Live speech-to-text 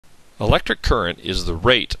Electric current is the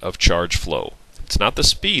rate of charge flow. It's not the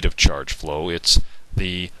speed of charge flow, it's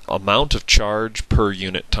the amount of charge per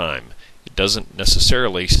unit time. It doesn't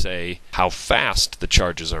necessarily say how fast the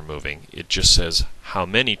charges are moving, it just says how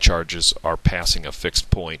many charges are passing a fixed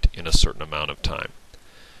point in a certain amount of time.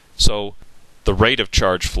 So the rate of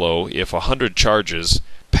charge flow, if 100 charges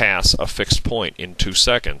pass a fixed point in 2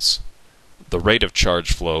 seconds, the rate of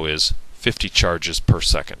charge flow is 50 charges per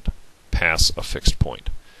second pass a fixed point.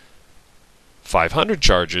 500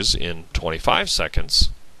 charges in 25 seconds,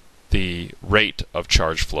 the rate of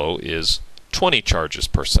charge flow is 20 charges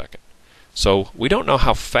per second. So we don't know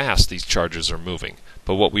how fast these charges are moving,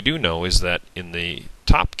 but what we do know is that in the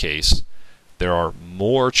top case, there are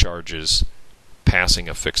more charges passing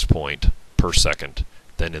a fixed point per second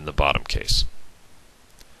than in the bottom case.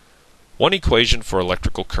 One equation for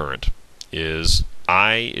electrical current is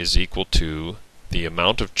I is equal to the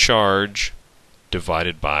amount of charge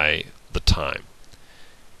divided by the time.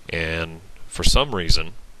 And for some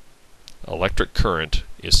reason, electric current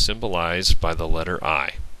is symbolized by the letter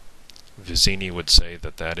I. Vizzini would say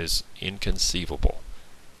that that is inconceivable.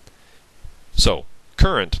 So,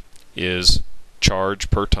 current is charge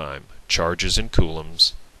per time. Charge is in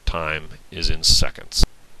coulombs, time is in seconds.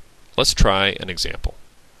 Let's try an example.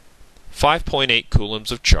 5.8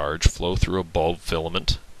 coulombs of charge flow through a bulb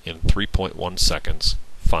filament in 3.1 seconds.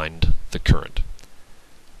 Find the current.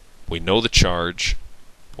 We know the charge,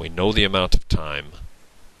 we know the amount of time.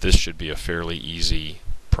 This should be a fairly easy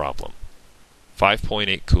problem.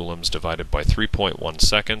 5.8 coulombs divided by 3.1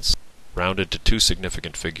 seconds, rounded to two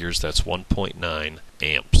significant figures, that's 1.9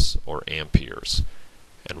 amps or amperes.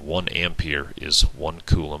 And 1 ampere is 1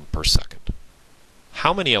 coulomb per second.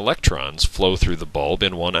 How many electrons flow through the bulb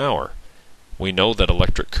in 1 hour? We know that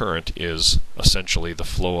electric current is essentially the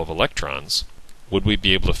flow of electrons. Would we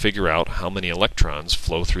be able to figure out how many electrons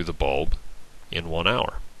flow through the bulb in 1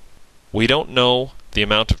 hour? We don't know the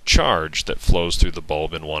amount of charge that flows through the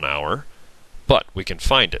bulb in 1 hour, but we can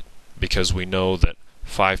find it because we know that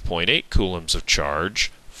 5.8 coulombs of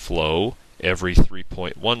charge flow every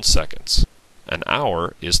 3.1 seconds. An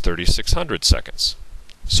hour is 3600 seconds.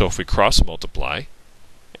 So if we cross multiply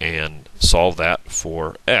and solve that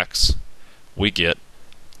for x, we get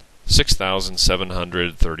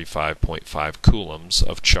 6,735.5 coulombs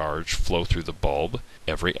of charge flow through the bulb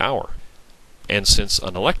every hour. And since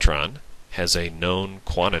an electron has a known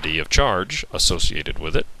quantity of charge associated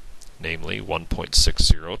with it, namely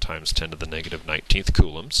 1.60 times 10 to the negative 19th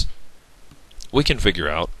coulombs, we can figure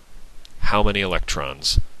out how many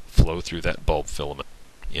electrons flow through that bulb filament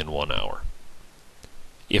in 1 hour.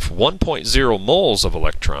 If 1.0 moles of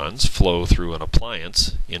electrons flow through an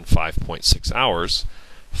appliance in 5.6 hours,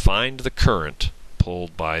 find the current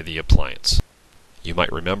pulled by the appliance. You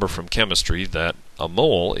might remember from chemistry that a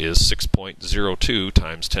mole is 6.02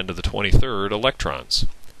 times 10 to the 23rd electrons.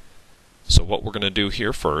 So what we're going to do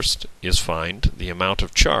here first is find the amount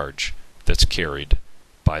of charge that's carried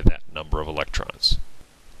by that number of electrons.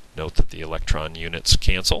 Note that the electron units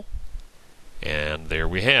cancel, and there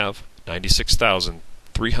we have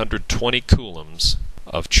 96,320 coulombs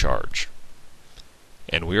of charge.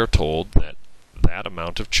 And we are told that that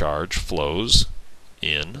amount of charge flows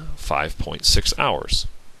in 5.6 hours.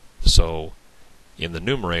 So in the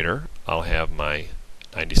numerator, I'll have my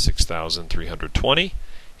 96,320,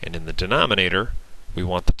 and in the denominator, we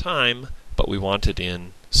want the time, but we want it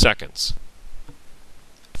in seconds.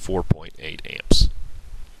 4.8 amps.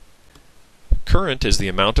 Current is the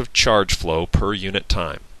amount of charge flow per unit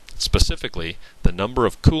time. Specifically, the number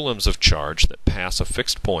of coulombs of charge that pass a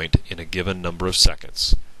fixed point in a given number of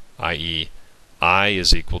seconds, i.e., I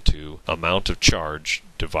is equal to amount of charge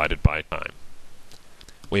divided by time.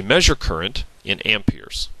 We measure current in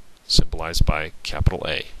amperes, symbolized by capital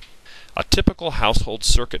A. A typical household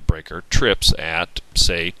circuit breaker trips at,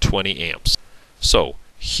 say, 20 amps. So,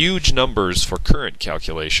 huge numbers for current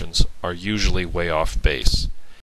calculations are usually way off base.